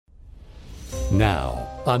Now,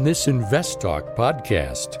 on this Invest Talk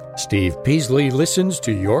podcast, Steve Peasley listens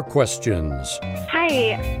to your questions.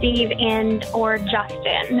 Hi, Steve and or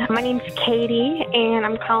Justin. My name's Katie, and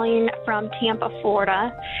I'm calling from Tampa,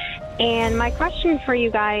 Florida. And my question for you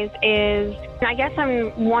guys is, I guess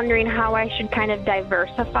I'm wondering how I should kind of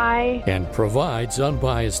diversify. And provides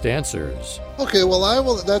unbiased answers. Okay,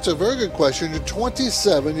 well, that's a very good question. You're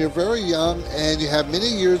 27, you're very young, and you have many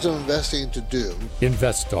years of investing to do.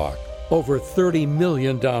 Invest Talk. Over 30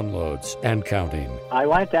 million downloads and counting. I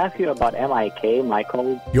wanted to ask you about MIK,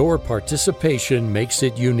 Michael. Your participation makes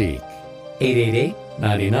it unique.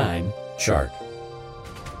 888-99-CHART.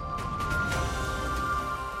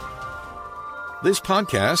 This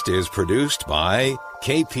podcast is produced by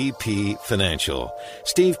KPP Financial.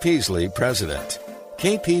 Steve Peasley, President.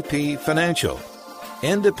 KPP Financial.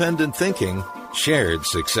 Independent thinking, shared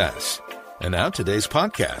success. And now today's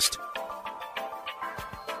podcast.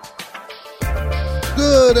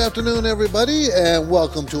 Good afternoon, everybody, and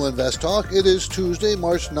welcome to Invest Talk. It is Tuesday,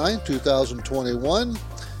 March 9th, 2021.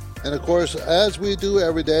 And of course, as we do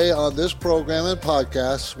every day on this program and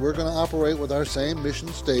podcast, we're going to operate with our same mission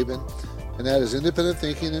statement, and that is independent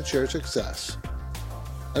thinking and shared success.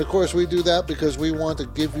 And of course, we do that because we want to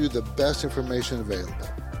give you the best information available,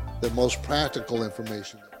 the most practical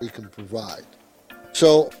information that we can provide.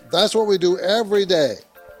 So that's what we do every day.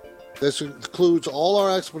 This includes all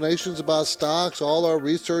our explanations about stocks, all our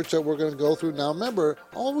research that we're going to go through. Now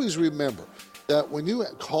always remember that when you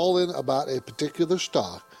call in about a particular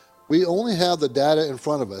stock, we only have the data in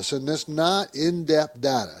front of us, and it's not in-depth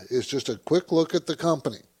data. It's just a quick look at the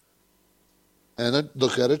company and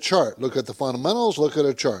look at a chart. Look at the fundamentals, look at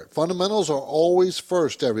a chart. Fundamentals are always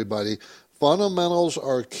first, everybody. Fundamentals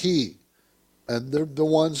are key, and they're the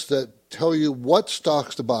ones that tell you what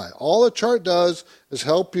stocks to buy. All a chart does is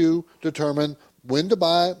help you determine when to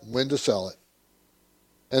buy, when to sell it.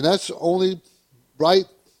 And that's only right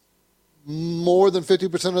more than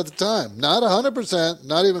 50% of the time. Not 100%,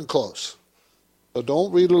 not even close. So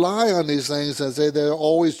don't rely on these things and say they're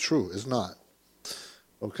always true. It's not.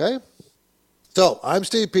 Okay? So I'm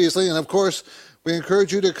Steve Peasley, and of course, we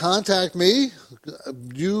encourage you to contact me.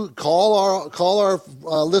 You call our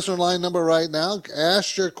listener line number right now.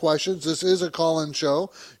 Ask your questions. This is a call-in show.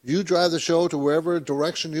 You drive the show to wherever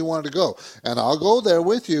direction you want to go. And I'll go there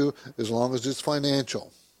with you as long as it's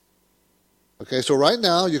financial. Okay, so right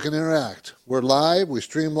now you can interact. We're live. We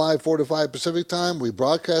stream live 4 to 5 Pacific time. We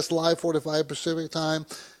broadcast live 4 to 5 Pacific time,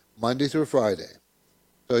 Monday through Friday.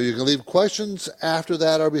 So you can leave questions after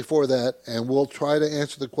that or before that, and we'll try to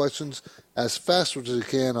answer the questions as fast as we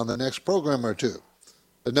can on the next program or two.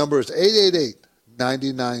 The number is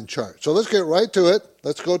 888-99-CHART. So let's get right to it.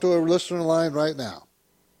 Let's go to a listener line right now.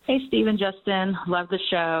 Hey, Steve and Justin. Love the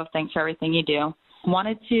show. Thanks for everything you do.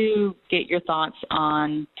 Wanted to get your thoughts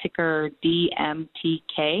on ticker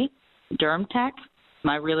DMTK, DermTech.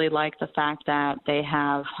 I really like the fact that they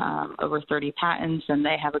have over 30 patents and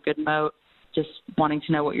they have a good moat. Just wanting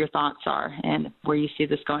to know what your thoughts are and where you see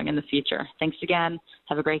this going in the future. Thanks again.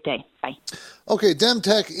 Have a great day. Bye. Okay,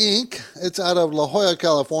 DemTech Inc. It's out of La Jolla,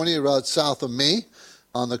 California, right south of me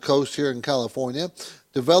on the coast here in California.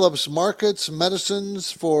 Develops markets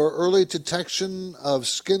medicines for early detection of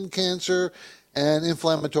skin cancer and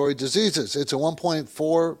inflammatory diseases. It's a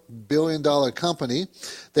 $1.4 billion company.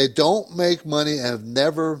 They don't make money and have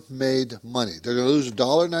never made money. They're going to lose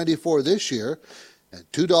 $1.94 this year and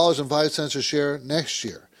 $2.05 a share next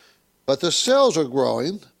year. But the sales are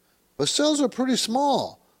growing, but sales are pretty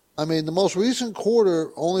small. I mean, the most recent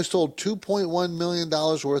quarter only sold $2.1 million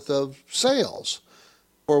worth of sales.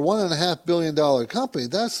 For a $1.5 billion company,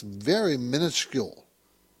 that's very minuscule.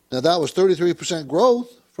 Now, that was 33%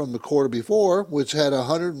 growth from the quarter before, which had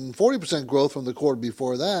 140% growth from the quarter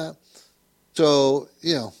before that. So,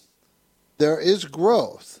 there is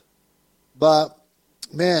growth. But,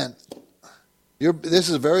 man, this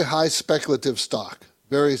is a very high speculative stock,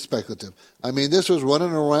 very speculative. I mean, this was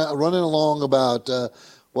running along about,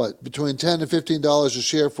 between $10 and $15 a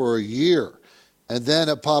share for a year. And then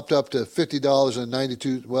it popped up to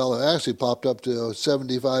 $50.92. Well, it actually popped up to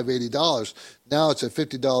 $75, $80. Now it's at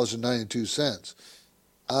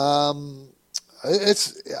 $50.92.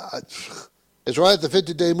 It's right at the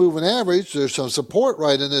 50-day moving average. There's some support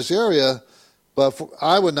right in this area. But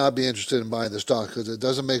I would not be interested in buying the stock because it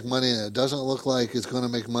doesn't make money and it doesn't look like it's going to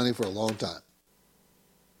make money for a long time.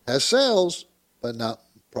 Has sales, but not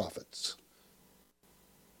profits.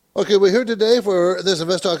 Okay, we're here today for this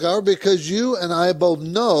Invest Talk Hour because you and I both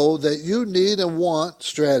know that you need and want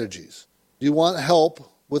strategies. You want help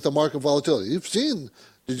with the market volatility. You've seen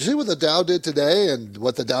Did you see what the Dow did today and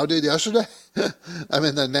what the Dow did yesterday? I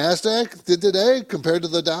mean, the NASDAQ did today compared to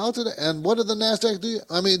the Dow today. And what did the NASDAQ do?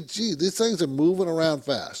 I mean, gee, these things are moving around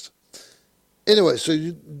fast. Anyway, so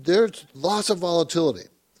there's lots of volatility.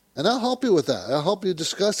 And I'll help you with that. I'll help you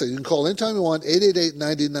discuss it. You can call anytime you want,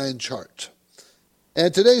 888-99-CHART.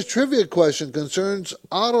 And today's trivia question concerns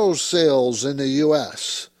auto sales in the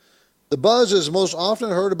U.S. The buzz is most often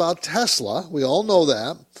heard about Tesla. We all know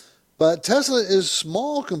that. But Tesla is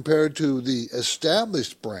small compared to the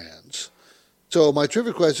established brands. So my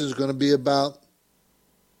trivia question is going to be about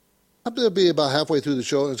halfway through the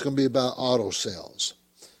show, and it's going to be about auto sales.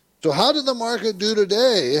 So how did the market do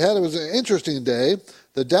today? It was an interesting day.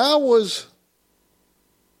 The Dow was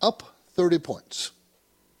up 30 points.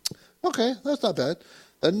 Okay, that's not bad.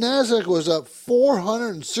 The NASDAQ was up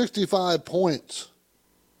 465 points.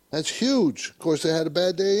 That's huge. Of course, they had a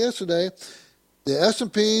bad day yesterday. The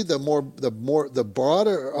S&P, the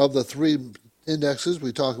broader of the three indexes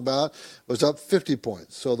we talk about, was up 50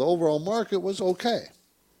 points. So the overall market was okay.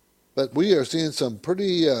 But we are seeing some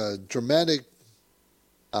pretty dramatic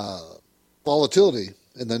volatility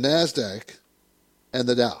in the NASDAQ and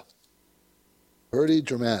the Dow. Pretty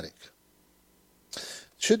dramatic.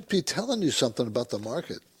 Should be telling you something about the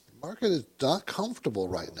market. The market is not comfortable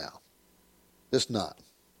right now. Just not.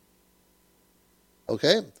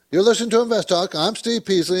 Okay? You're listening to Invest Talk. I'm Steve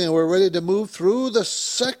Peasley, and we're ready to move through the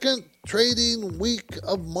second trading week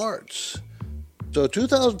of March. So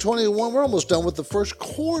 2021, we're almost done with the first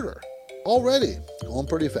quarter already. Going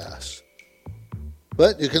pretty fast.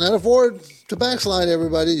 But you cannot afford to backslide,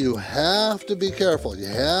 everybody. You have to be careful.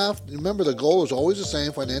 Remember, the goal is always the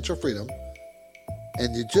same, financial freedom.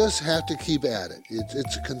 And you just have to keep at it.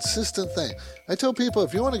 It's a consistent thing. I tell people,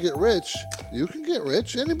 if you want to get rich, you can get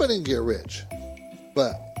rich. Anybody can get rich.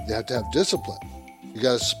 But you have to have discipline. You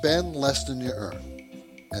got to spend less than you earn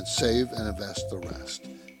and save and invest the rest.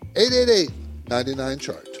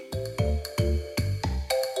 888-99-CHART.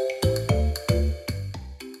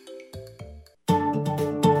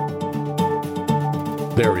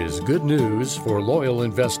 There is good news for loyal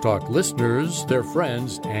Invest Talk listeners, their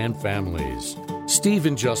friends, and families. Steve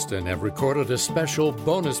and Justin have recorded a special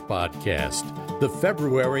bonus podcast, the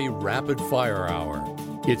February Rapid Fire Hour.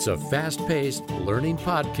 It's a fast-paced learning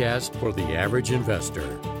podcast for the average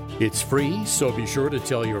investor. It's free, so be sure to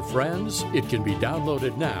tell your friends. It can be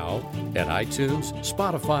downloaded now at iTunes,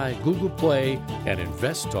 Spotify, Google Play, and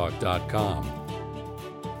investtalk.com.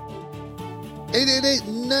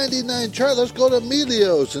 888-99-CHART. Let's go to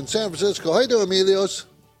Emilios in San Francisco. How you doing, Emilios?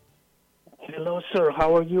 Hello, sir.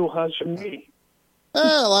 How are you? How's your knee?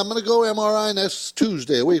 Well, I'm going to go MRI next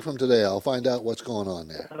Tuesday, a week from today. I'll find out what's going on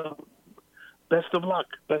there. Best of luck.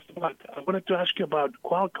 Best of luck. I wanted to ask you about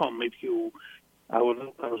Qualcomm. I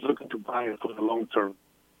was looking to buy it for the long term.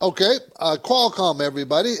 Okay, Qualcomm,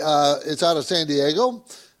 everybody. It's out of San Diego.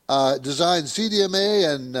 Designs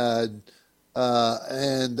CDMA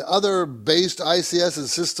and other based ICS and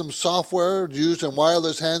system software used in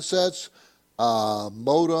wireless handsets,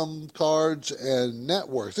 modem cards, and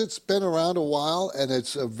networks. It's been around a while, and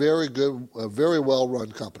it's a very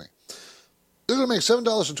well-run company. They're going to make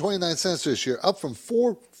 $7.29 this year, up from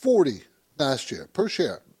 $4.40 last year per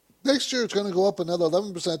share. Next year, it's going to go up another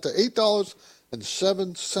 11% to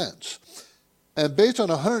 $8.07. And based on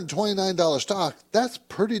a $129 stock, that's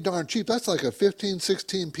pretty darn cheap. That's like a 15,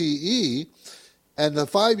 16 PE. And the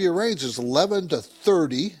 5-year range is 11 to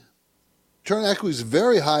 30. Return on equity is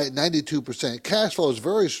very high at 92%. Cash flow is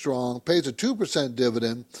very strong, pays a 2%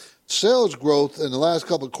 dividend. Sales growth in the last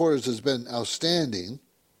couple of quarters has been outstanding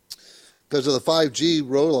because of the 5G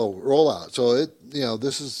rollout. So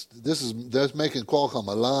that's making Qualcomm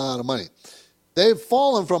a lot of money. They've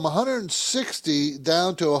fallen from 160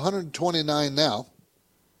 down to 129 now.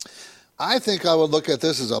 I think I would look at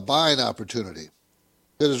this as a buying opportunity.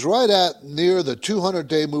 It is right at near the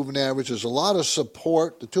 200-day moving average. There's a lot of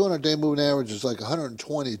support. The 200-day moving average is like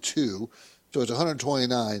 122, so it's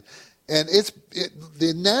 129. And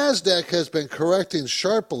the NASDAQ has been correcting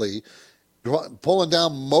sharply, pulling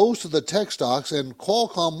down most of the tech stocks, and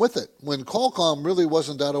Qualcomm with it, when Qualcomm really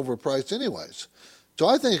wasn't that overpriced anyways. So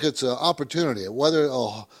I think it's an opportunity.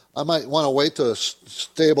 I might want to wait till it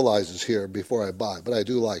stabilizes here before I buy, but I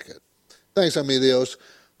do like it. Thanks, Emilios.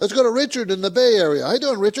 Let's go to Richard in the Bay Area. How you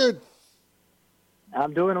doing, Richard?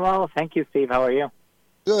 I'm doing well. Thank you, Steve. How are you?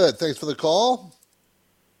 Good. Thanks for the call.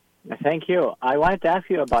 Thank you. I wanted to ask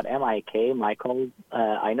you about MIK, Michael.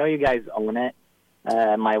 I know you guys own it.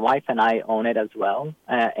 My wife and I own it as well.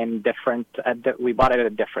 We bought it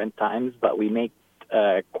at different times, but we make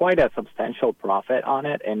quite a substantial profit on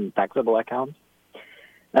it in taxable accounts.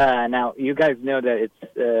 Now, you guys know that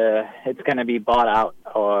it's going to be bought out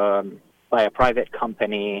by a private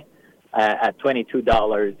company at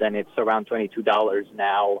 $22, and it's around $22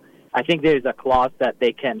 now. I think there's a clause that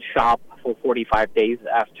they can shop for 45 days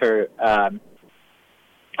after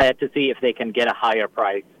to see if they can get a higher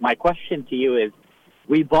price. My question to you is,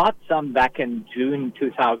 we bought some back in June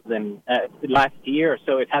 2000 last year,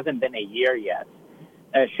 so it hasn't been a year yet.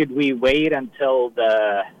 Should we wait until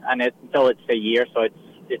it's a year, so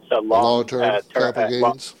it's a long-term capital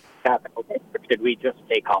gains? Or should we just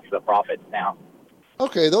take off the profits now?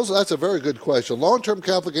 Okay, that's a very good question. Long-term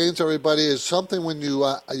capital gains, everybody, is something when you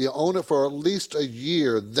own it for at least a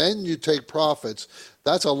year, then you take profits.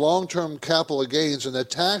 That's a long-term capital gains, and the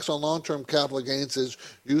tax on long-term capital gains is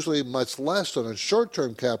usually much less than a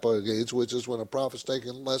short-term capital gains, which is when a profit's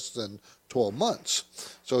taken less than 12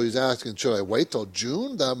 months. So he's asking, should I wait till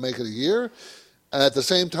June? That'll make it a year. At the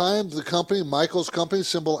same time, the company, Michael's company,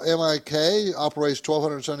 symbol MIK, operates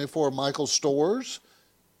 1,274 Michael's stores.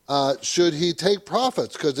 Should he take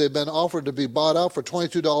profits because they've been offered to be bought out for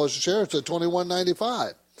 $22 a share? It's at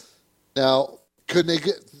 $21.95. Now, couldn't they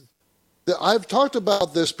get? I've talked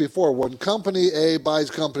about this before. When company A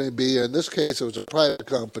buys company B, in this case it was a private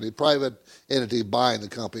company, private entity buying the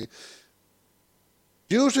company.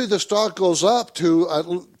 Usually the stock goes up to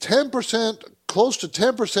 10%, close to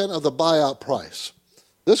 10% of the buyout price.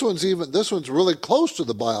 This one's really close to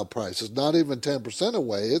the buyout price. It's not even 10%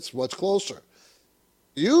 away. It's much closer.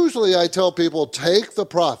 Usually I tell people, take the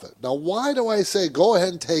profit. Now, why do I say go ahead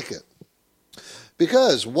and take it?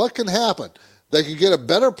 Because what can happen? They can get a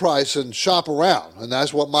better price and shop around, and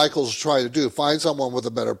that's what Michael's trying to do, find someone with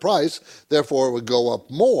a better price, therefore it would go up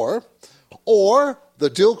more, or the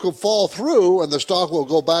deal could fall through and the stock will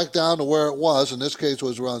go back down to where it was, in this case it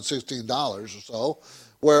was around $16 or so,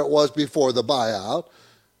 where it was before the buyout.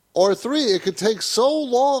 Or three, it could take so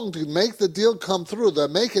long to make the deal come through, that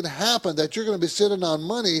make it happen, that you're going to be sitting on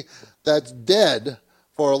money that's dead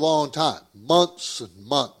for a long time, months and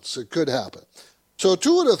months. It could happen. So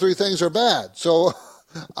two of the three things are bad. So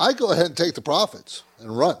I go ahead and take the profits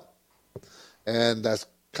and run. And that's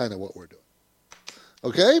kind of what we're doing.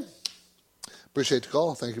 Okay? Appreciate the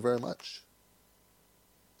call. Thank you very much.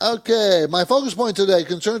 Okay, my focus point today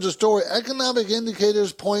concerns a story. Economic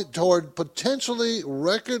indicators point toward potentially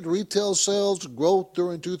record retail sales growth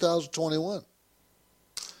during 2021.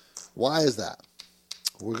 Why is that?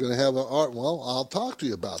 We're going to have I'll talk to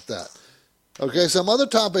you about that. Okay, some other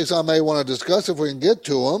topics I may want to discuss if we can get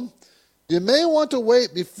to them. You may want to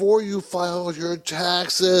wait before you file your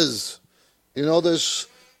taxes. You know, this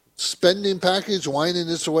spending package winding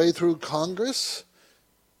its way through Congress.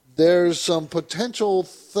 There's some potential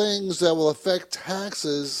things that will affect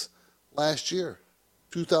taxes last year,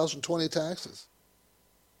 2020 taxes.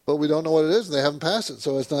 But we don't know what it is, and they haven't passed it,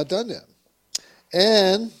 so it's not done yet.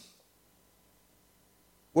 And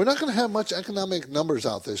we're not going to have much economic numbers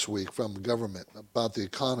out this week from the government about the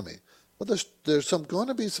economy. But there's going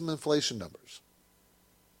to be some inflation numbers.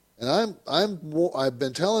 And I've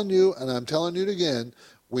been telling you, and I'm telling you again,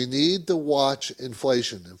 we need to watch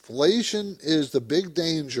inflation. Inflation is the big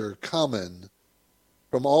danger coming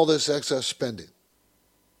from all this excess spending.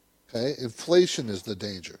 Okay? Inflation is the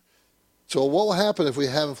danger. So what will happen if we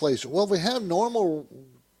have inflation? Well, if we have normal,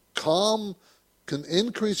 calm,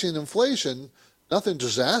 increasing inflation, nothing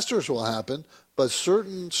disastrous will happen, but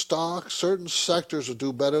certain stocks, certain sectors will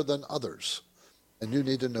do better than others. And you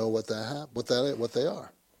need to know what they are.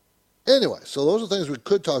 Anyway, so those are things we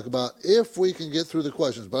could talk about if we can get through the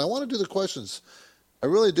questions. But I want to do the questions. I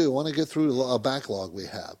really do. I want to get through a backlog we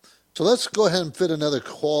have. So let's go ahead and fit another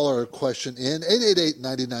caller question in.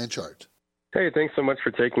 888-99-CHART. Hey, thanks so much for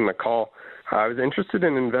taking the call. I was interested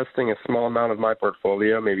in investing a small amount of my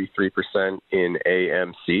portfolio, maybe 3% in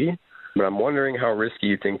AMC, but I'm wondering how risky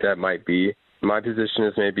you think that might be. My position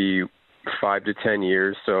is maybe 5 to 10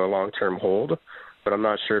 years, so a long-term hold. But I'm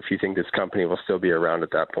not sure if you think this company will still be around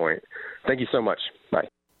at that point. Thank you so much. Bye.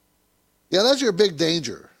 Yeah, that's your big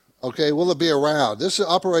danger. Okay, will it be around? This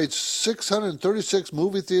operates 636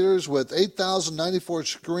 movie theaters with 8,094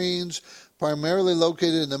 screens, primarily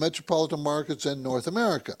located in the metropolitan markets in North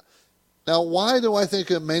America. Now, why do I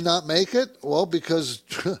think it may not make it? Well, because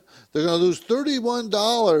they're going to lose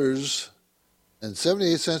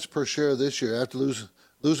 $31.78 per share this year after losing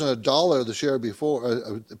 $1 the share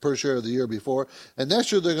before per share of the year before, and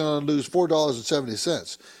next year they're going to lose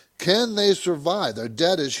 $4.70. Can they survive? Their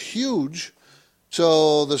debt is huge,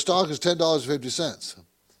 so the stock is $10.50.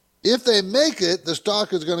 If they make it, the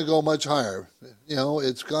stock is going to go much higher. You know,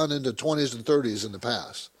 it's gone into 20s and 30s in the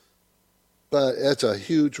past, but it's a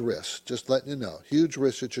huge risk. Just letting you know, huge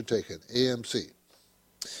risk that you're taking. AMC.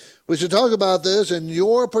 We should talk about this and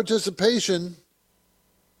your participation.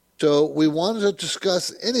 So we wanted to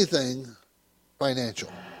discuss anything financial.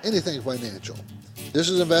 Anything financial. This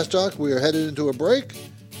is Invest Talk. We are headed into a break,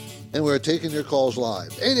 and we're taking your calls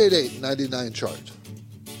live. 888-99-CHART.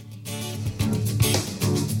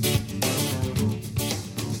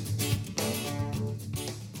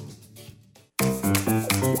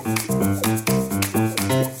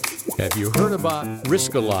 Have you heard about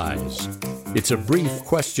Riskalyze? It's a brief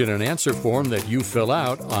question and answer form that you fill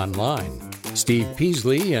out online. Steve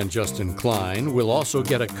Peasley and Justin Klein will also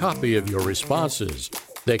get a copy of your responses.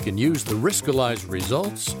 They can use the Riskalyze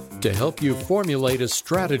results to help you formulate a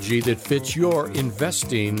strategy that fits your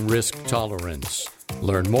investing risk tolerance.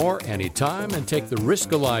 Learn more anytime and take the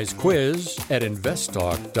Riskalyze quiz at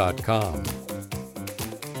investtalk.com.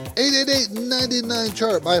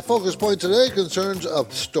 888-99-CHART. My focus point today concerns a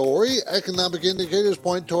story. Economic indicators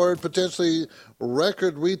point toward potentially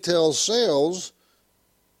record retail sales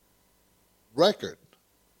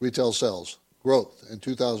growth in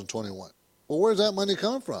 2021. Well, where's that money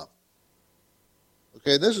coming from?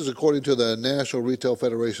 Okay, this is according to the National Retail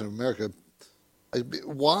Federation of America.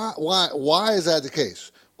 Why is that the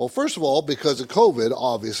case? Well, first of all, because of COVID,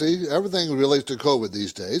 obviously. Everything relates to COVID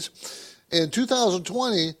these days. In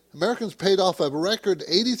 2020, Americans paid off a record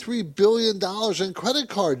 $83 billion in credit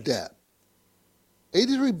card debt.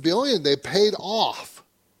 $83 billion they paid off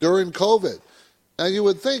during COVID. Now, you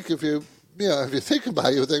would think if you think about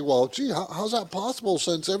it, you would think, well, gee, how's that possible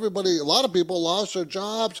since a lot of people lost their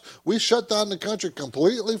jobs? We shut down the country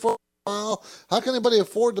completely for a while. How can anybody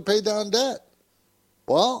afford to pay down debt?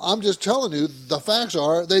 Well, I'm just telling you, the facts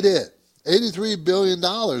are they did. $83 billion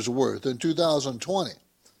worth in 2020.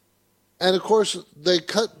 And, of course, they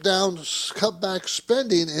cut back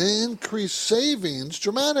spending and increased savings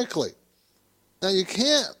dramatically. Now, you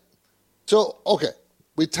can't. So, okay,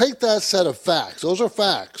 we take that set of facts. Those are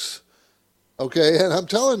facts. Okay, and I'm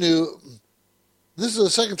telling you, this is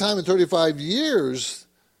the second time in 35 years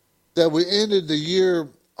that we ended the year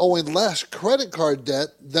owing less credit card debt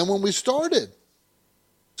than when we started.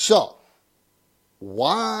 So,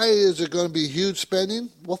 why is it going to be huge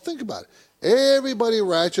spending? Well, think about it. Everybody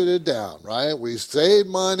ratcheted down, right? We saved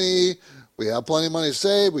money. We have plenty of money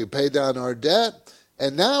saved. We paid down our debt.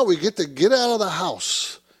 And now we get to get out of the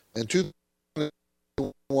house in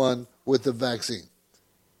 2021 with the vaccine.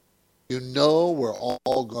 You know we're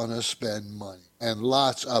all going to spend money, and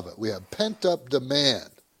lots of it. We have pent-up demand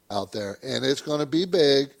out there, and it's going to be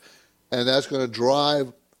big, and that's going to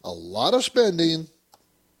drive a lot of spending,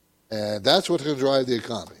 and that's what's going to drive the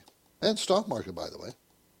economy. And stock market, by the way.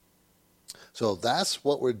 So that's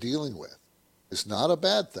what we're dealing with. It's not a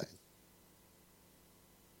bad thing.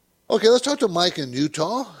 Okay, let's talk to Mike in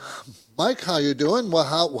Utah. Mike, how you doing? Well,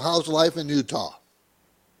 how's life in Utah?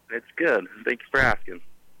 It's good. Thank you for asking.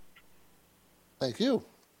 Thank you.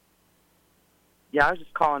 Yeah, I was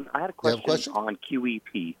just calling. I had a question on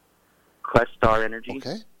QEP, Questar Energy.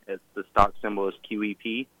 Okay. The stock symbol is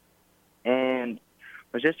QEP. And I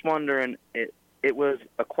was just wondering, it was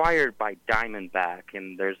acquired by Diamondback,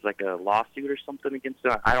 and there's like a lawsuit or something against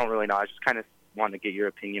it. I don't really know. I just kind of wanted to get your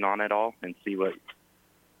opinion on it all and see what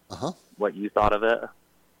you thought of it.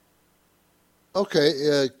 Okay,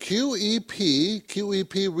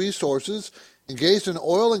 QEP Resources engaged in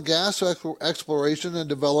oil and gas exploration and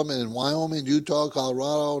development in Wyoming, Utah,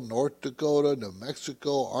 Colorado, North Dakota, New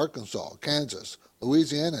Mexico, Arkansas, Kansas,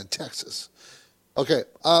 Louisiana, and Texas. Okay,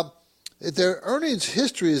 their earnings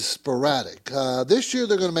history is sporadic. This year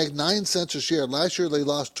they're going to make 9 cents a share. Last year they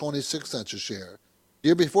lost 26 cents a share. The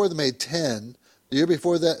year before they made 10. The year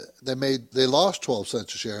before that they lost 12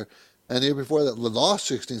 cents a share. And the year before that they lost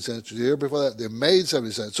 16 cents. The year before that they made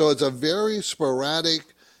 70 cents. So it's a very sporadic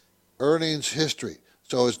earnings history.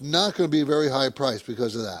 So it's not going to be a very high price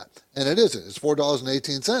because of that. And it isn't. It's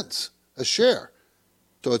 $4.18 a share.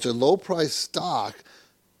 So it's a low price stock.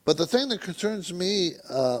 But the thing that concerns me,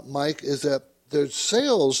 Mike, is that their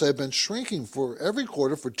sales have been shrinking for every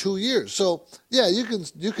quarter for 2 years. So, yeah, you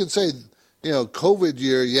can say, COVID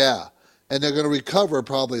year, yeah, and they're going to recover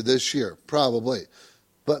probably this year, probably.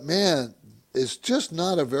 But, man, it's just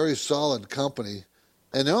not a very solid company,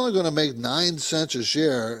 and they're only going to make 9 cents a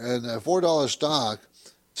share, and a $4 stock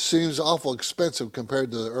seems awful expensive compared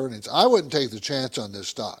to the earnings. I wouldn't take the chance on this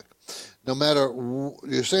stock. No matter,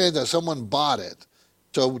 you're saying that someone bought it.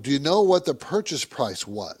 So do you know what the purchase price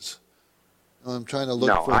was? I'm trying to look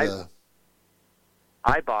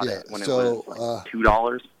I bought it when it was like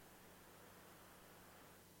 $2.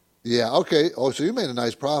 Yeah, okay. Oh, so you made a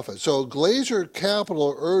nice profit. So Glacier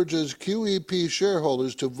Capital urges QEP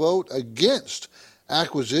shareholders to vote against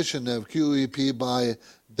acquisition of QEP by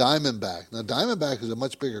Diamondback. Now, Diamondback is a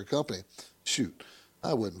much bigger company. Shoot,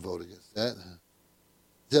 I wouldn't vote against that.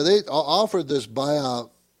 So they offered this buyout.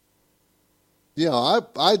 You know,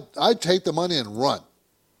 I'd take the money and run.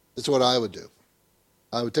 That's what I would do.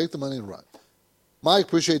 I would take the money and run. Mike,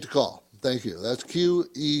 appreciate the call. Thank you. That's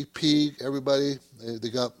QEP, everybody. They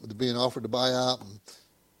got being offered to buy out. And,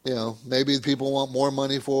 you know, maybe people want more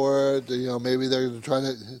money for it. You know, maybe they're trying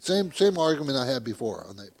to, same argument I had before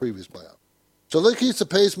on the previous buyout. So let's keep the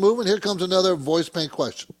pace moving. Here comes another voice bank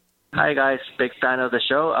question. Hi, guys. Big fan of the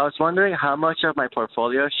show. I was wondering how much of my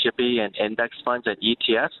portfolio should be in index funds and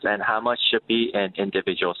ETFs and how much should be in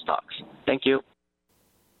individual stocks. Thank you.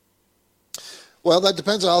 Well, that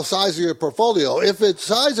depends on the size of your portfolio. If the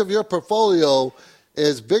size of your portfolio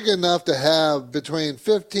is big enough to have between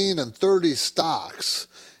 15 and 30 stocks,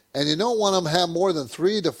 and you don't want them to have more than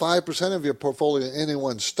 3 to 5% of your portfolio in any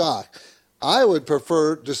one stock, I would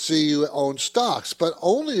prefer to see you own stocks, but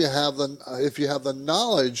only if you have the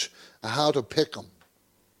knowledge of how to pick them,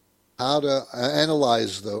 how to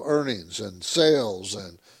analyze the earnings and sales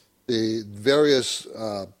and the various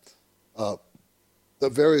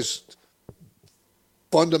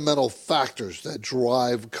fundamental factors that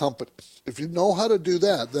drive companies. If you know how to do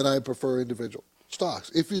that, then I prefer individual stocks.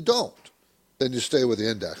 If you don't, then you stay with the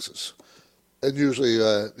indexes, and usually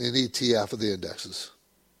an ETF of the indexes.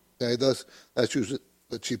 Okay, that's usually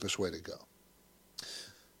the cheapest way to go.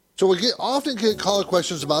 So we often get caller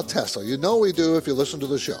questions about Tesla. You know we do if you listen to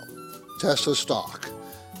the show. Tesla stock,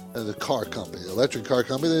 the car company, the electric car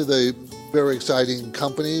company. They're a very exciting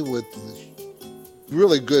company with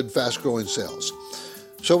really good, fast-growing sales.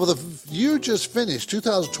 So for the year just finished,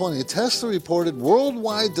 2020, Tesla reported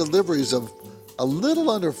worldwide deliveries of a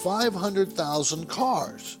little under 500,000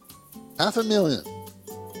 cars, 500,000,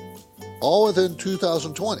 all within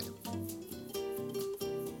 2020.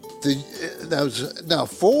 Now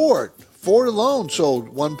Ford alone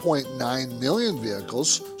sold 1.9 million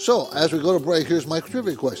vehicles. So as we go to break, here's my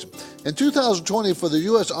trivia question. In 2020, for the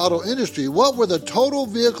U.S. auto industry, what were the total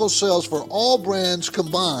vehicle sales for all brands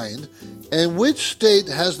combined, and which state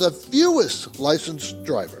has the fewest licensed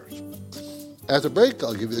drivers? After break,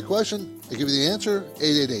 I'll give you the question. I'll give you the answer,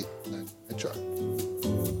 888-9-CHART.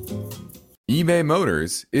 eBay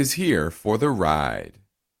Motors is here for the ride.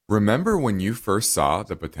 Remember when you first saw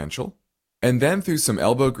the potential? And then through some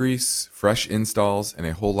elbow grease, fresh installs, and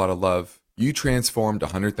a whole lot of love, you transformed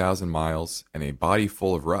 100,000 miles and a body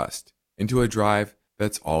full of rust into a drive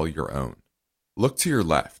that's all your own. Look to your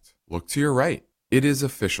left. Look to your right. It is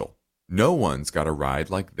official. No one's got a ride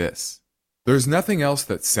like this. There's nothing else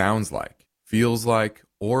that sounds like, feels like,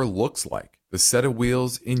 or looks like the set of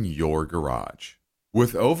wheels in your garage.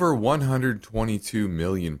 With over 122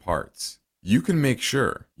 million parts, you can make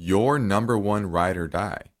sure your number one ride or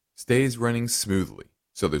die stays running smoothly,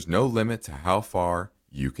 so there's no limit to how far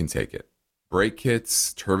you can take it. Brake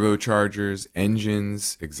kits, turbochargers,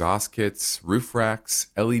 engines, exhaust kits, roof racks,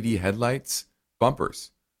 LED headlights,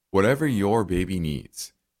 bumpers, whatever your baby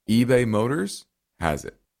needs, eBay Motors has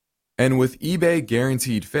it. And with eBay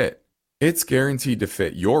Guaranteed Fit, it's guaranteed to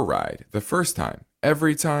fit your ride the first time,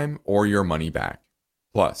 every time, or your money back.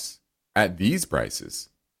 Plus, at these prices,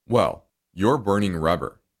 well, you're burning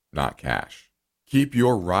rubber, not cash. Keep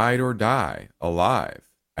your ride or die alive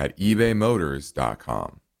at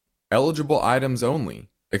ebaymotors.com. Eligible items only.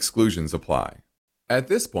 Exclusions apply. At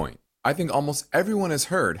this point, I think almost everyone has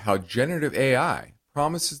heard how generative AI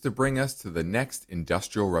promises to bring us to the next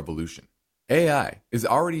industrial revolution. AI is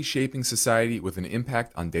already shaping society with an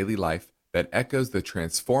impact on daily life that echoes the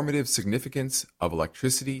transformative significance of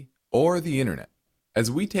electricity or the internet.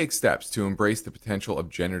 As we take steps to embrace the potential of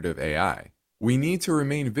generative AI, we need to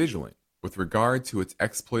remain vigilant with regard to its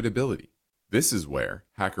exploitability. This is where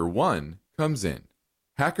HackerOne comes in.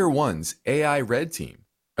 HackerOne's AI Red Team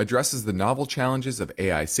addresses the novel challenges of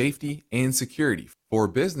AI safety and security for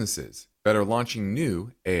businesses that are launching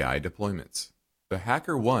new AI deployments. The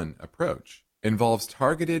HackerOne approach involves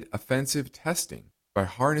targeted offensive testing by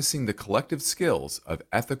harnessing the collective skills of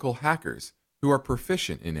ethical hackers who are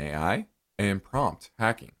proficient in AI and prompt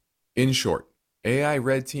hacking. In short, AI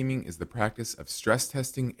red teaming is the practice of stress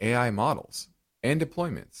testing AI models and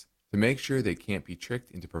deployments to make sure they can't be tricked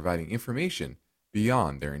into providing information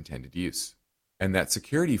beyond their intended use, and that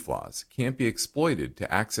security flaws can't be exploited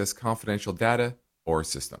to access confidential data or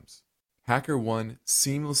systems. HackerOne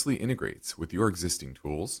seamlessly integrates with your existing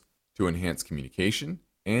tools to enhance communication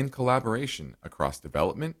and collaboration across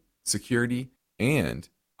development, security, and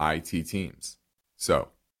IT teams. So,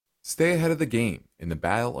 stay ahead of the game in the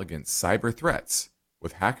battle against cyber threats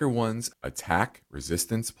with HackerOne's attack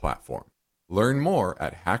resistance platform. Learn more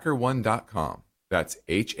at HackerOne.com. That's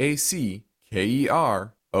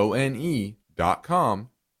HackerOne.com,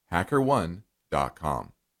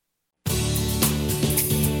 HackerOne.com.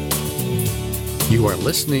 You are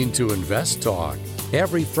listening to Invest Talk.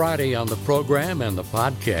 Every Friday on the program and the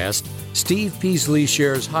podcast, Steve Peasley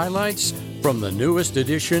shares highlights from the newest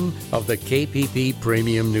edition of the KPP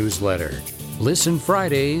Premium Newsletter. Listen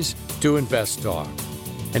Fridays to Invest Talk.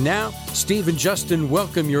 And now, Steve and Justin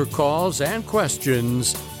welcome your calls and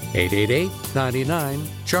questions.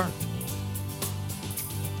 888-99-CHART.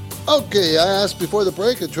 Okay, I asked before the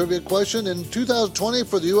break a trivia question. In 2020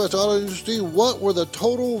 for the U.S. auto industry, what were the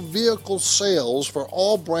total vehicle sales for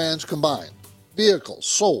all brands combined? Vehicles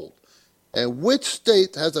sold. And which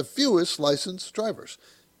state has the fewest licensed drivers?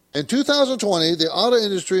 In 2020, the auto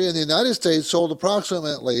industry in the United States sold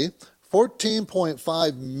approximately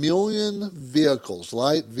 14.5 million vehicles,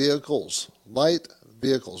 light vehicles,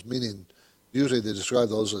 meaning usually they describe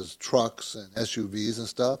those as trucks and SUVs and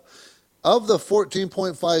stuff. Of the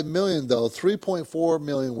 14.5 million, though, 3.4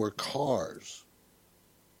 million were cars.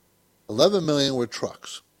 11 million were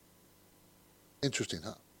trucks. Interesting,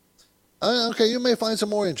 huh? Okay, you may find some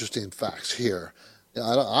more interesting facts here.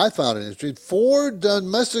 I found it interesting. Ford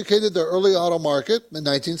domesticated the early auto market in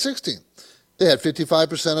 1916. They had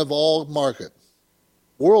 55% of all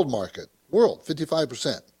world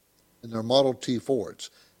 55% in their Model T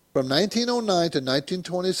Fords. From 1909 to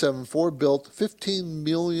 1927, Ford built 15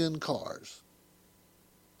 million cars.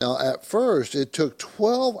 Now, at first, it took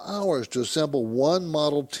 12 hours to assemble one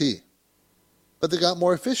Model T, but they got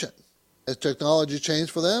more efficient as technology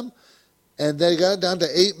changed for them, and they got it down to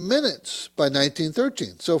 8 minutes by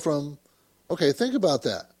 1913. So think about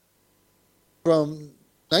that. From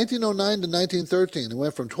 1909 to 1913, it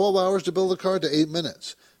went from 12 hours to build a car to 8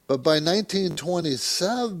 minutes. But by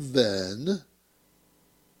 1927,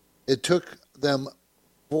 it took them,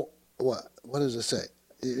 what does it say?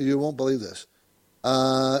 You won't believe this.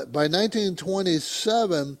 By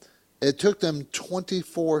 1927, it took them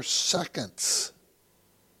 24 seconds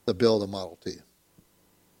to build a Model T.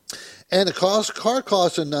 And the car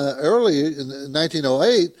cost in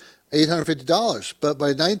 1908, $850. But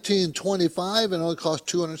by 1925, it only cost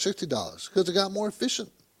 $260 because it got more efficient.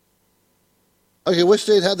 Okay, which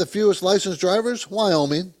state had the fewest licensed drivers?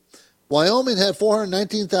 Wyoming. Wyoming had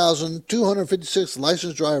 419,256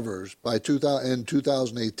 licensed drivers in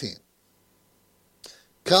 2018.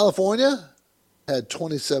 California had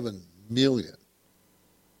 27 million.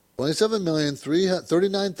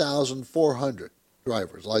 39,400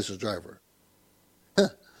 drivers, licensed driver.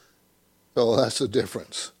 So that's the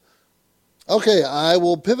difference. Okay, I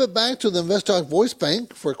will pivot back to the InvestTalk voice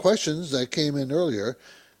bank for questions that came in earlier.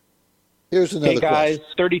 Here's another question. Hey guys,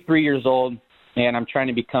 33 years old, and I'm trying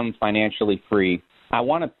to become financially free. I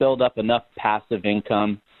want to build up enough passive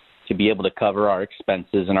income to be able to cover our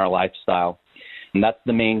expenses and our lifestyle, and that's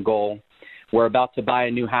the main goal. We're about to buy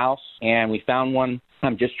a new house, and we found one.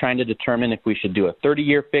 I'm just trying to determine if we should do a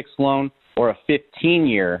 30-year fixed loan or a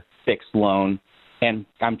 15-year fixed loan, and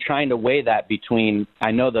I'm trying to weigh that between,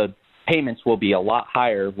 I know the payments will be a lot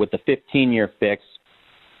higher with the 15-year fixed,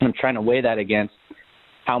 and I'm trying to weigh that against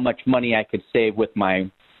how much money I could save with my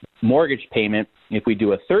mortgage payment if we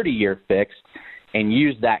do a 30-year fixed and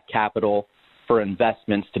use that capital for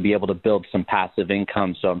investments to be able to build some passive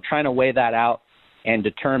income. So I'm trying to weigh that out and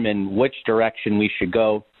determine which direction we should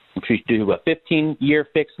go, if we should do a 15-year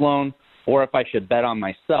fixed loan or if I should bet on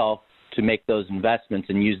myself to make those investments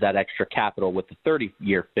and use that extra capital with the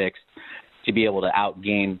 30-year fixed to be able to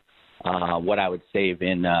outgain what I would save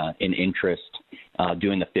in interest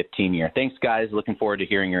doing the 15-year. Thanks, guys. Looking forward to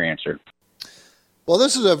hearing your answer. Well,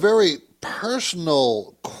 this is a very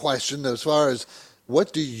personal question as far as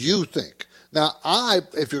what do you think? Now,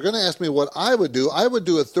 if you're going to ask me what I would do a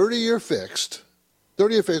 30-year fixed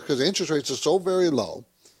because the interest rates are so very low,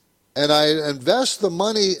 and I invest the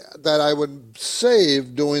money that I would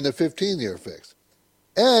save doing the 15-year fixed.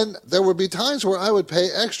 And there would be times where I would pay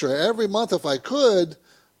extra every month if I could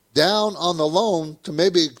down on the loan to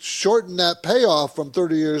maybe shorten that payoff from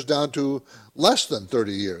 30 years down to less than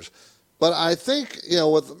 30 years. But I think,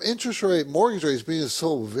 with mortgage rates being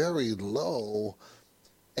so very low,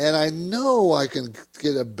 and I know I can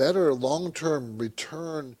get a better long-term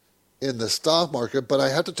return in the stock market, but I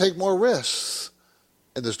have to take more risks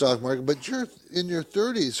in the stock market. But you're in your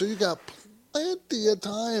 30s, so you got plenty of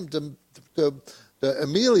time to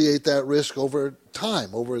ameliorate that risk over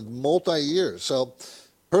time, over multi-years. So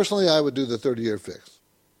personally, I would do the 30-year fix.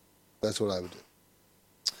 That's what I would do.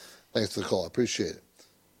 Thanks for the call. I appreciate it.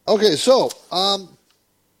 Okay, so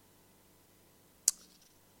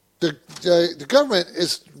the government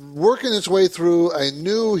is working its way through a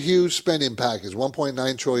new huge spending package,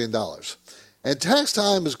 $1.9 trillion. And tax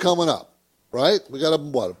time is coming up, right? We got a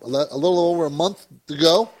little over a month to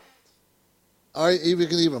go. All right, you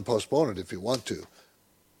can even postpone it if you want to.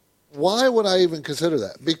 Why would I even consider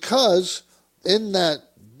that? Because in that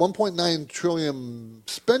 1.9 trillion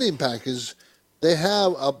spending package, they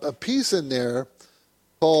have a piece in there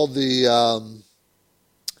called the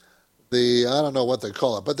I don't know what they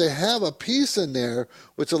call it, but they have a piece in there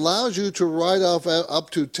which allows you to write off up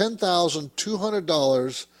to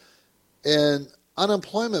 $10,200 in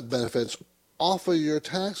unemployment benefits off of your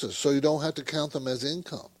taxes, so you don't have to count them as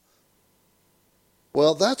income.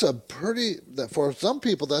 Well, for some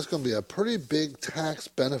people, that's going to be a pretty big tax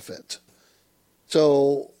benefit.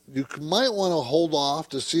 So you might want to hold off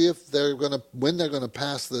to see when they're going to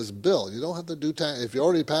pass this bill. You don't have to do tax. If you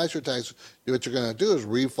already passed your tax, what you're going to do is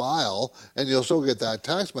refile, and you'll still get that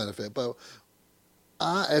tax benefit. But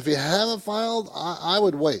if you haven't filed, I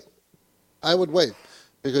would wait. I would wait,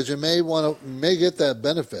 because you may get that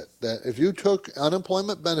benefit. That if you took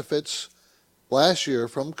unemployment benefits last year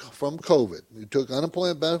from COVID, you took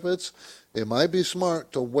unemployment benefits, it might be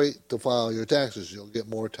smart to wait to file your taxes. You'll get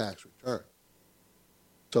more tax return.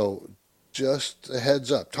 So just a heads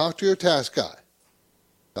up. Talk to your tax guy.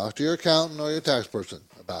 Talk to your accountant or your tax person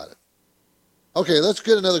about it. Okay, let's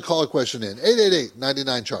get another caller question in.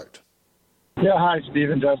 888-99-CHART. Yeah, hi,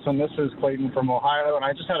 Steve and Justin. This is Clayton from Ohio, and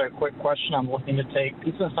I just had a quick question. I'm looking to take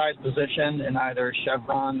decent-sized position in either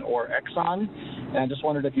Chevron or Exxon, and I just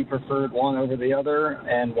wondered if you preferred one over the other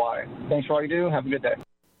and why. Thanks for all you do. Have a good day.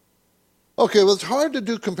 Okay, well, it's hard to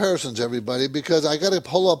do comparisons, everybody, because I got to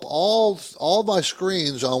pull up all my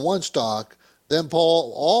screens on one stock, then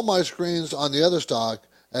pull all my screens on the other stock,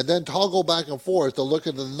 and then toggle back and forth to look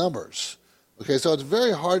at the numbers. Okay, so it's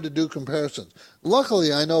very hard to do comparisons.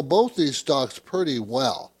 Luckily, I know both these stocks pretty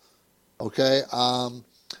well. Okay, and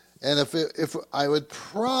if I would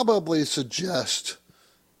probably suggest,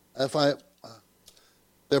 they're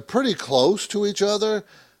pretty close to each other.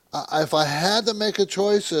 If I had to make a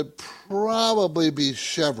choice, it'd probably be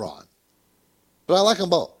Chevron. But I like them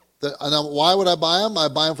both. And why would I buy them? I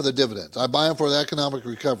buy them for the dividends. I buy them for the economic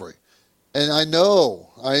recovery. And I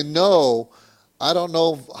don't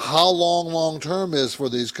know how long term is for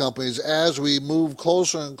these companies as we move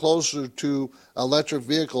closer and closer to electric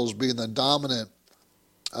vehicles being the dominant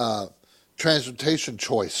transportation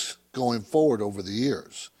choice going forward over the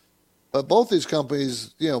years. But both these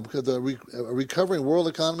companies, because the recovering world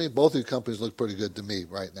economy, both these companies look pretty good to me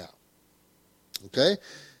right now. Okay?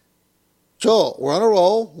 So we're on a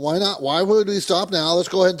roll. Why not? Why would we stop now? Let's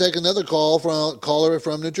go ahead and take another call from a caller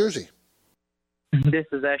from New Jersey. This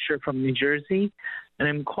is Asher from New Jersey, and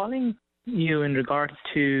I'm calling you in regards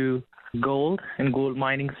to gold and gold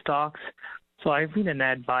mining stocks. So I've been a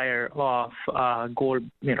net buyer of gold,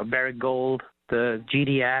 Barrick Gold, the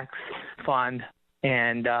GDX fund,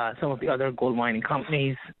 and some of the other gold mining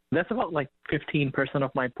companies. That's about 15%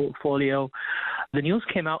 of my portfolio. The news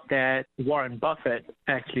came out that Warren Buffett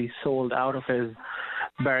actually sold out of his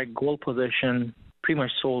Barrick Gold position, pretty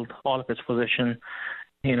much sold all of his position,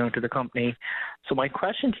 to the company. So my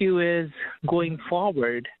question to you is, going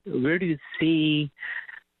forward, where do you see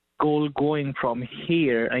gold going from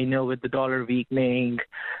here? I know with the dollar weakening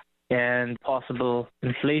and possible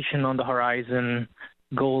inflation on the horizon,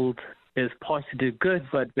 gold is poised to do good,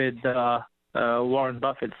 but with Warren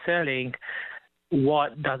Buffett selling,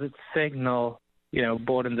 what does it signal,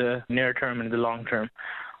 both in the near term and the long term?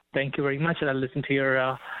 Thank you very much, and I'll listen to your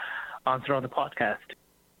answer on the podcast.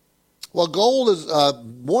 Well, gold is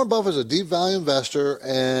Warren Buffett is a deep value investor,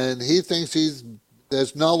 and he thinks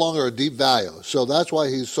there's no longer a deep value, so that's why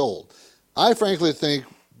he's sold. I frankly think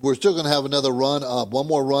we're still going to have another run up, one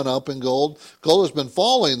more run up in gold. Gold has been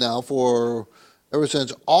falling now ever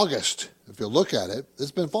since August. If you look at it,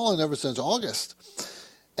 it's been falling ever since August.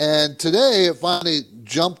 And today it finally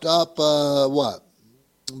jumped up, about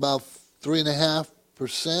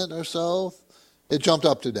 3.5% or so. It jumped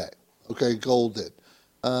up today. Okay, gold did.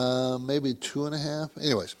 Maybe 2.5.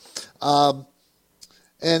 Anyways,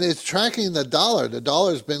 and it's tracking the dollar. The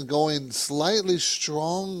dollar's been going slightly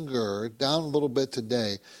stronger, down a little bit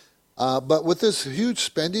today. But with this huge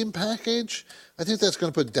spending package, I think that's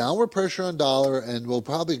going to put downward pressure on dollar, and we'll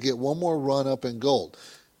probably get one more run up in gold.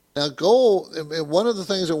 Now, gold, one of the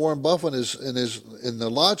things that Warren Buffett is in the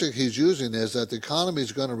logic he's using is that the economy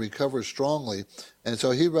is going to recover strongly, and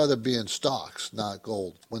so he'd rather be in stocks, not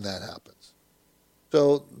gold, when that happens.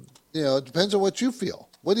 So, it depends on what you feel.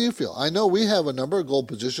 What do you feel? I know we have a number of gold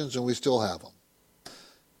positions, and we still have them.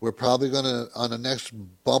 We're probably going to, on the next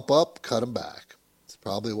bump up, cut them back.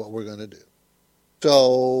 probably what we're going to do.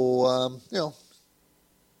 So,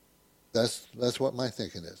 that's what my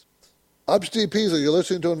thinking is. I'm Steve Peasley. You're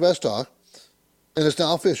listening to Invest Talk, and it's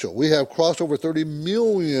now official. We have crossed over 30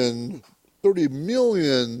 million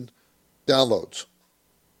downloads,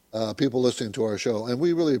 people listening to our show, and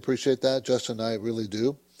we really appreciate that. Justin and I really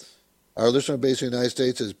do. Our listener base in the United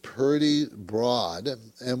States is pretty broad,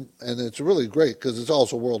 and it's really great because it's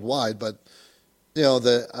also worldwide, but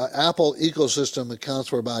the Apple ecosystem accounts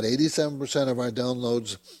for about 87% of our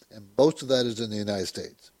downloads, and most of that is in the United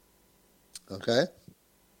States. Okay?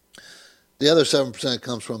 The other 7%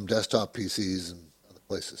 comes from desktop PCs and other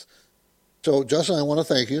places. So, Justin, I want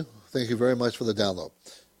to thank you. Thank you very much for the download.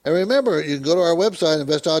 And remember, you can go to our website,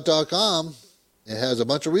 investtalk.com. It has a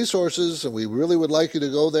bunch of resources, and we really would like you to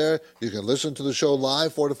go there. You can listen to the show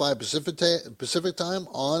live, 4 to 5 Pacific time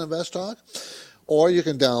on Invest Talk, or you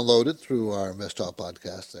can download it through our Invest Talk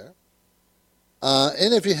podcast there.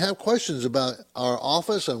 And if you have questions about our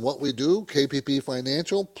office and what we do, KPP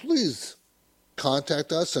Financial, please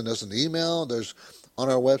contact us. Send us an email. There's on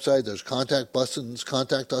our website, there's contact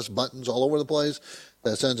us buttons all over the place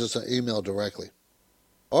that sends us an email directly.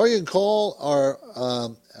 Or you can call our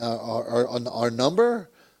number,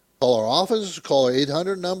 call our office, call our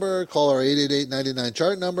 800 number, call our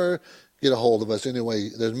 888-99-CHART number, get a hold of us anyway.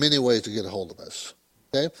 There's many ways to get a hold of us.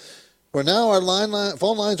 Okay? For now, our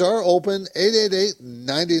phone lines are open,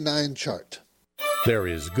 888-99-CHART. There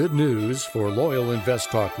is good news for loyal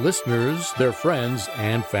Invest Talk listeners, their friends,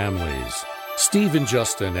 and families. Steve and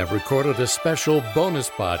Justin have recorded a special bonus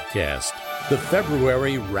podcast, the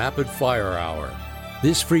February Rapid Fire Hour.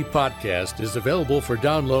 This free podcast is available for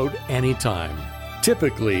download anytime.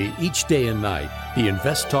 Typically, each day and night, the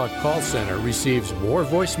Invest Talk call center receives more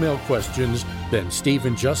voicemail questions than Steve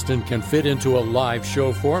and Justin can fit into a live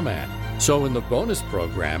show format. So in the bonus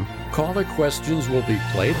program, caller questions will be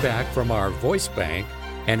played back from our voice bank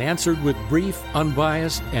and answered with brief,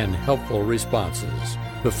 unbiased, and helpful responses.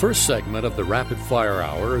 The first segment of the Rapid Fire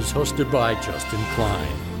Hour is hosted by Justin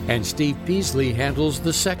Klein, and Steve Peasley handles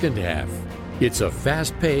the second half. It's a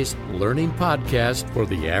fast-paced learning podcast for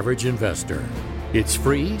the average investor. It's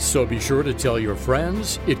free, so be sure to tell your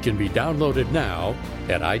friends. It can be downloaded now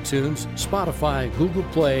at iTunes, Spotify, Google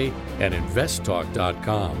Play, and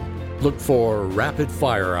investtalk.com. Look for Rapid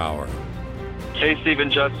Fire Hour. Hey, Steve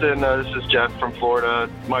and Justin. This is Jeff from Florida.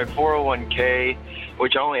 My 401k,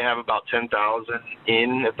 which I only have about $10,000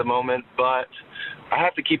 in at the moment, but I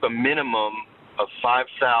have to keep a minimum of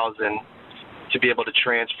 $5,000 to be able to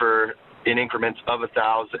transfer in increments of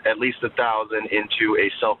 $1,000, at least $1,000, into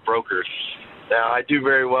a self-broker. Now, I do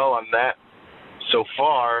very well on that so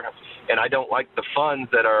far, and I don't like the funds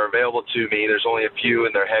that are available to me. There's only a few,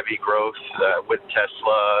 and they're heavy growth with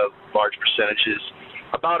Tesla, large percentages.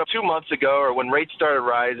 About 2 months ago, or when rates started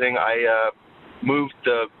rising, I moved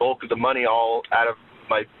the bulk of the money all out of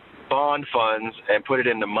my bond funds and put it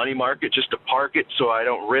in the money market just to park it so I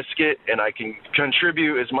don't risk it, and I can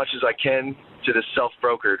contribute as much as I can to the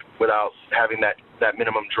self-brokered without having that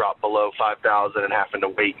minimum drop below $5,000 and having to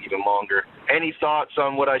wait even longer. Any thoughts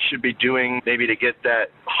on what I should be doing maybe to get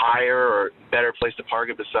that higher or better place to park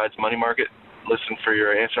it besides money market? Listen for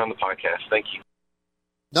your answer on the podcast. Thank you.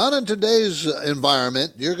 Not in today's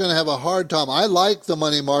environment. You're going to have a hard time. I like the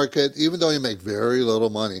money market, even though you make very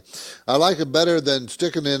little money. I like it better than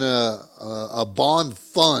sticking in a bond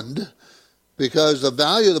fund, because the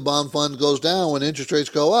value of the bond fund goes down when interest rates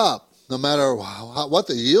go up. No matter what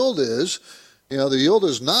the yield is, the yield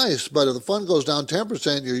is nice, but if the fund goes down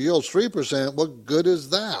 10%, your yield's 3%, what good is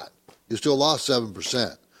that? You still lost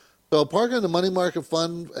 7%. So parking the money market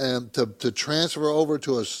fund and to transfer over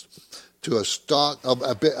to a stock,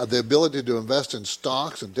 the ability to invest in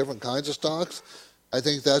stocks and different kinds of stocks, I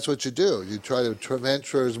think that's what you do. You try to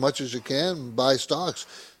transfer as much as you can and buy stocks.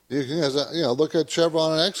 You can, look at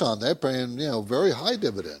Chevron and Exxon. They're paying, very high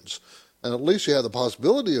dividends. And at least you have the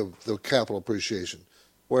possibility of the capital appreciation.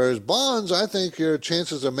 Whereas bonds, I think your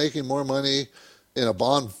chances of making more money in a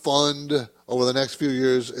bond fund over the next few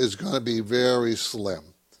years is going to be very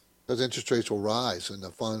slim, because interest rates will rise and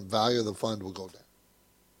the value of the fund will go down.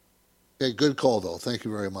 Okay, good call, though. Thank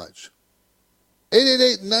you very much.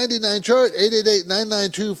 888-99-CHART,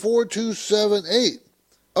 888-992-4278.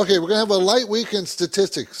 Okay, we're going to have a light week in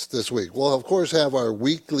statistics this week. We'll, of course, have our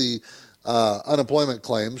weekly unemployment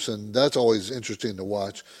claims, and that's always interesting to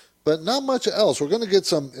watch. But not much else. We're going to get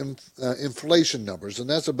some inflation numbers, and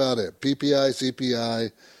that's about it. PPI,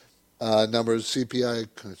 CPI numbers, CPI,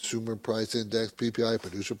 Consumer Price Index, PPI,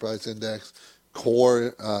 Producer Price Index,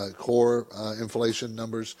 core inflation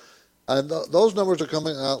numbers. And those numbers are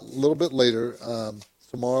coming out a little bit later.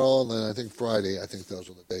 tomorrow, and then I think Friday. I think those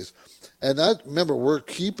are the days. And that, remember, we're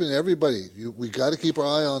keeping everybody. We got to keep our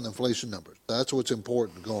eye on inflation numbers. That's what's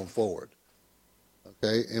important going forward.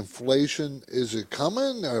 Okay, inflation, is it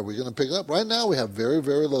coming? Are we going to pick it up? Right now, we have very,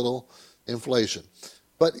 very little inflation.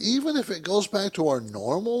 But even if it goes back to our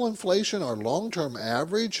normal inflation, our long-term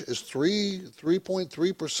average is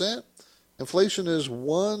 3.3%. Inflation is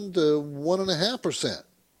 1 to 1.5%.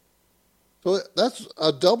 So that's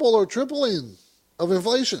a double or tripling of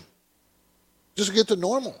inflation just to get to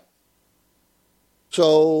normal.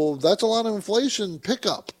 So that's a lot of inflation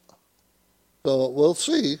pickup. So we'll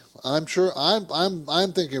see. I'm sure. I'm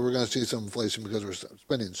thinking we're going to see some inflation because we're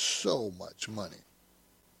spending so much money,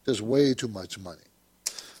 just way too much money.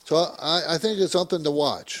 So I think it's something to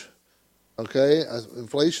watch. Okay,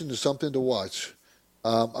 inflation is something to watch.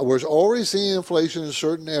 We're already seeing inflation in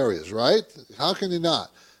certain areas, right? How can you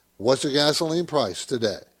not? What's the gasoline price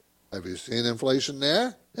today? Have you seen inflation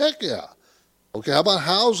there? Heck yeah. Okay, how about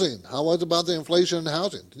housing? How about the inflation in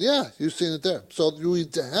housing? Yeah, you've seen it there. So we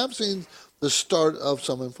have seen the start of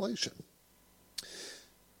some inflation.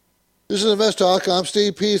 This is Invest Talk. I'm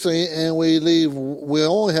Steve Peasley, and we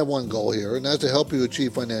only have one goal here, and that's to help you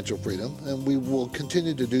achieve financial freedom, and we will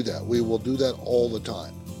continue to do that. We will do that all the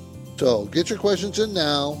time. So get your questions in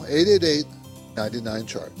now,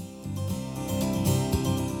 888-99-CHART.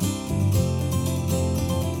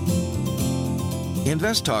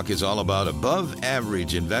 Invest Talk is all about above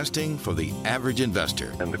average investing for the average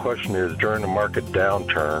investor. And the question is, during a market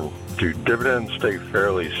downturn, do dividends stay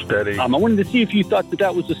fairly steady? I wanted to see if you thought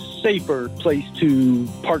that was a safer place to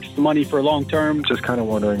park the money for long term. Just kind of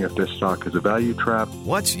wondering if this stock is a value trap.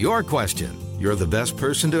 What's your question? You're the best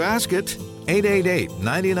person to ask it.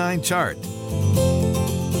 888-99-CHART.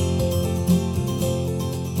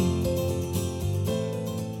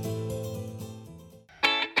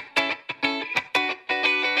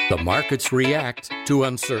 The markets react to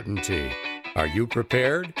uncertainty. Are you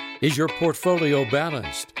prepared? Is your portfolio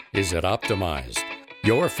balanced? Is it optimized?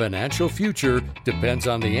 Your financial future depends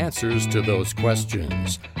on the answers to those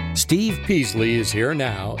questions. Steve Peasley is here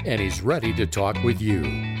now, and he's ready to talk with you.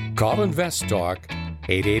 Call Invest Talk,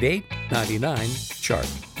 888-99-CHART.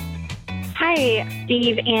 Hi,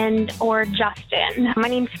 Steve and or Justin. My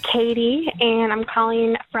name's Katie, and I'm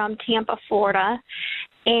calling from Tampa, Florida.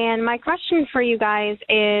 And my question for you guys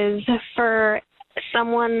is for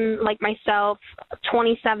someone like myself, a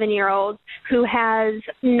 27-year-old, who has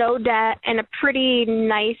no debt and a pretty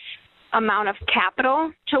nice amount of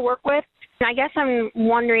capital to work with. And I guess I'm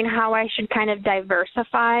wondering how I should kind of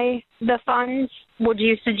diversify the funds. Would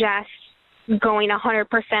you suggest going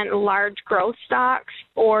 100% large growth stocks,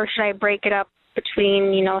 or should I break it up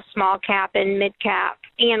between, small cap and mid cap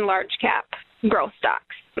and large cap growth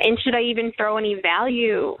stocks? And should I even throw any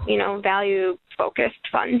value-focused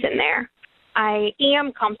funds in there? I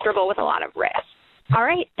am comfortable with a lot of risk. All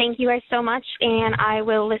right. Thank you guys so much, and I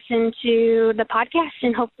will listen to the podcast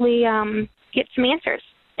and hopefully get some answers.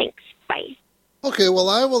 Thanks. Bye. Okay,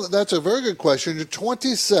 well, that's a very good question. You're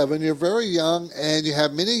 27, you're very young, and you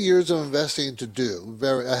have many years of investing to do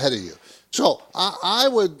very ahead of you. So I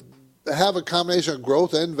would have a combination of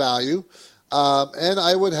growth and value. And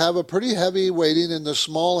I would have a pretty heavy weighting in the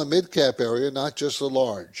small and mid-cap area, not just the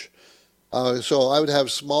large. So I would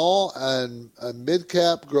have small and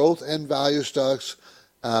mid-cap growth and value stocks,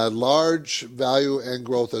 large value and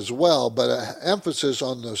growth as well, but an emphasis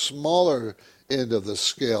on the smaller end of the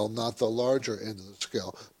scale, not the larger end of the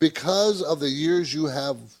scale, because of the years you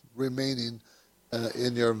have remaining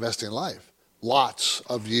in your investing life. Lots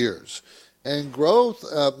of years. And growth,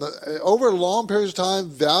 over long periods of time,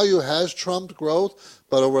 value has trumped growth,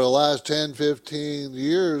 but over the last 10, 15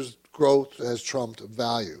 years, growth has trumped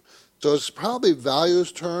value. So it's probably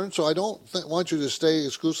value's turn, so I don't want you to stay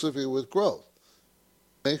exclusively with growth.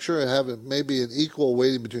 Make sure you have maybe an equal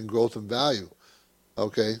weighting between growth and value.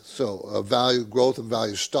 Okay, so value, growth, and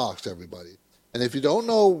value stocks, everybody. And if you don't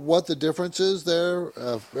know what the difference is there,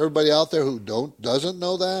 everybody out there who doesn't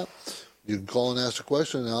know that, you can call and ask a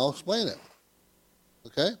question, and I'll explain it.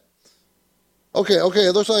 Okay.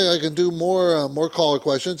 It looks like I can do more caller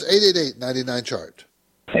questions. 888-99-CHART.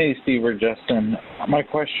 Hey, Steve or Justin. My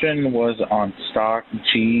question was on stock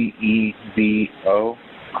GEVO.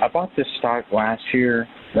 I bought this stock last year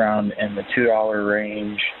around in the $2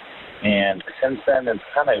 range, and since then it's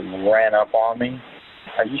kind of ran up on me.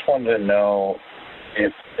 I just wanted to know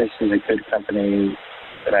if this is a good company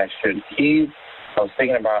that I should keep. I was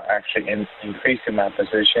thinking about actually increasing my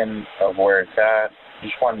position of where it's at.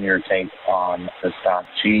 Just wanted your take on the stock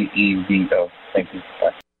GEVO. Thank you.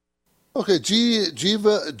 Bye. Okay, Gevo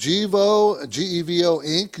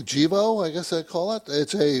Inc., Gevo, I guess I call it.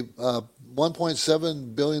 It's a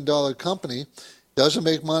 $1.7 billion company. Doesn't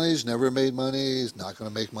make money. He's never made money. He's not going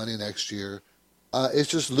to make money next year.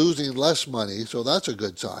 It's just losing less money, so that's a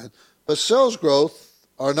good sign. But sales growth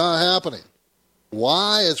are not happening.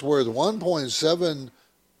 Why? It's worth $1.7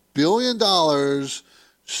 billion,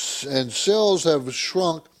 and sales have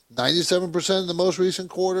shrunk 97% in the most recent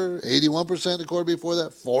quarter, 81% the quarter before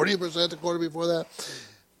that, 40% the quarter before that.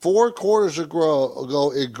 4 quarters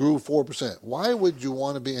ago, it grew 4%. Why would you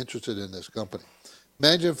want to be interested in this company?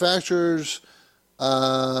 Manufactures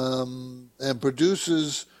and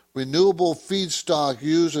produces renewable feedstock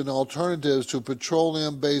used in alternatives to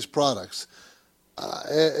petroleum-based products.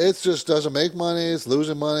 It just doesn't make money. It's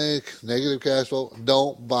losing money, negative cash flow.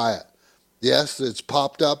 Don't buy it. Yes, it's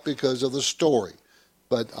popped up because of the story,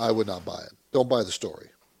 but I would not buy it. Don't buy the story.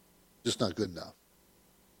 Just not good enough.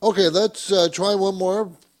 Okay, let's try one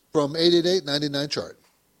more from 888-99-CHART.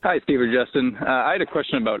 Hi, Steve or Justin. I had a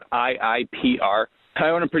question about IIPR. I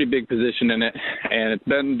own a pretty big position in it, and it's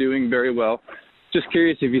been doing very well. Just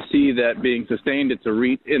curious if you see that being sustained. It's a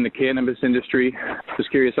REIT in the cannabis industry.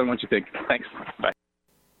 Just curious on what you think. Thanks. Bye.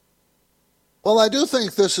 Well, I do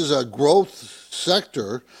think this is a growth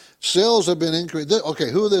sector. Sales have been increased.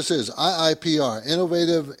 Okay, who this is? IIPR,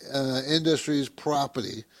 Innovative Industries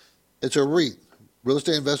Property. It's a REIT. Real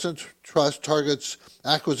Estate Investment Trust targets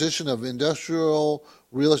acquisition of industrial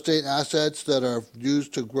real estate assets that are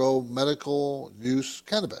used to grow medical use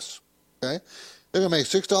cannabis. Okay? They're going to make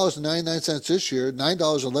 $6.99 this year,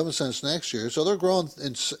 $9.11 next year. So they're growing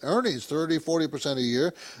in earnings 30, 40% a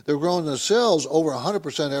year. They're growing in sales over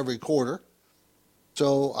 100% every quarter.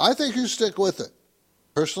 So I think you stick with it.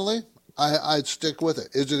 Personally, I'd stick with it.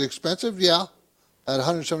 Is it expensive? Yeah. At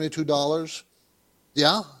 $172?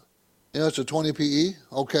 Yeah. It's a 20 PE.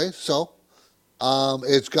 Okay, so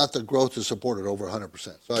it's got the growth to support it over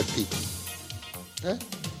 100%. So I'd keep it. Okay?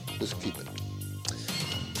 Just keep it.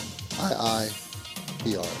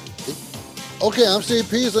 IIPR. Okay, I'm Steve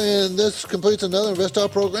Peasley, and this completes another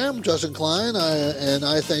InvestTalk program. Justin Klein, and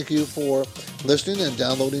I thank you for listening and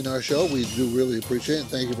downloading our show. We do really appreciate it, and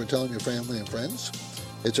thank you for telling your family and friends.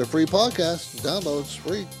 It's a free podcast. Download, it's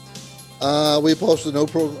free. We post a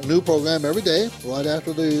new program every day right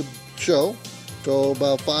after the show. So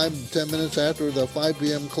about 5-10 minutes after the 5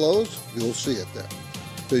 p.m. close, you'll see it there.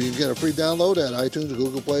 So you can get a free download at iTunes,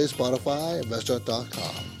 Google Play, Spotify,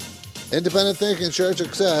 InvestTalk.com. Independent thinking, shared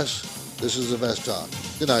success. This is InvestTalk.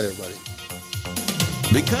 Good night, everybody.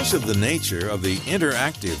 Because of the nature of the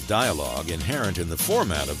interactive dialogue inherent in the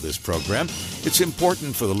format of this program, it's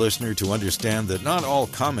important for the listener to understand that not all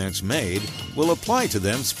comments made will apply to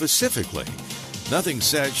them specifically. Nothing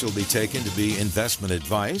said shall be taken to be investment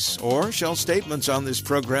advice, or shall statements on this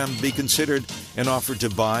program be considered an offer to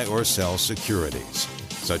buy or sell securities.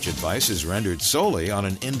 Such advice is rendered solely on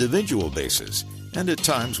an individual basis, and at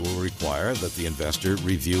times will require that the investor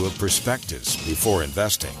review a prospectus before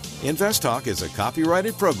investing. InvestTalk is a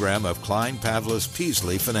copyrighted program of Klein Pavlis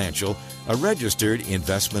Peasley Financial, a registered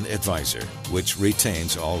investment advisor, which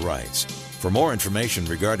retains all rights. For more information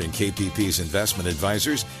regarding KPP's investment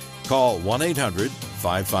advisors, call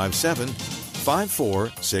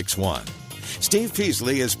 1-800-557-5461. Steve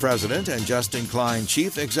Peasley is President and Justin Klein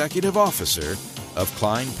Chief Executive Officer of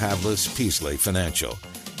Klein Pavlis Peasley Financial.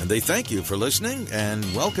 And they thank you for listening and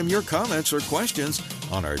welcome your comments or questions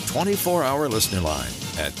on our 24-hour listener line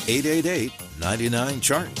at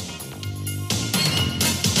 888-99-CHART.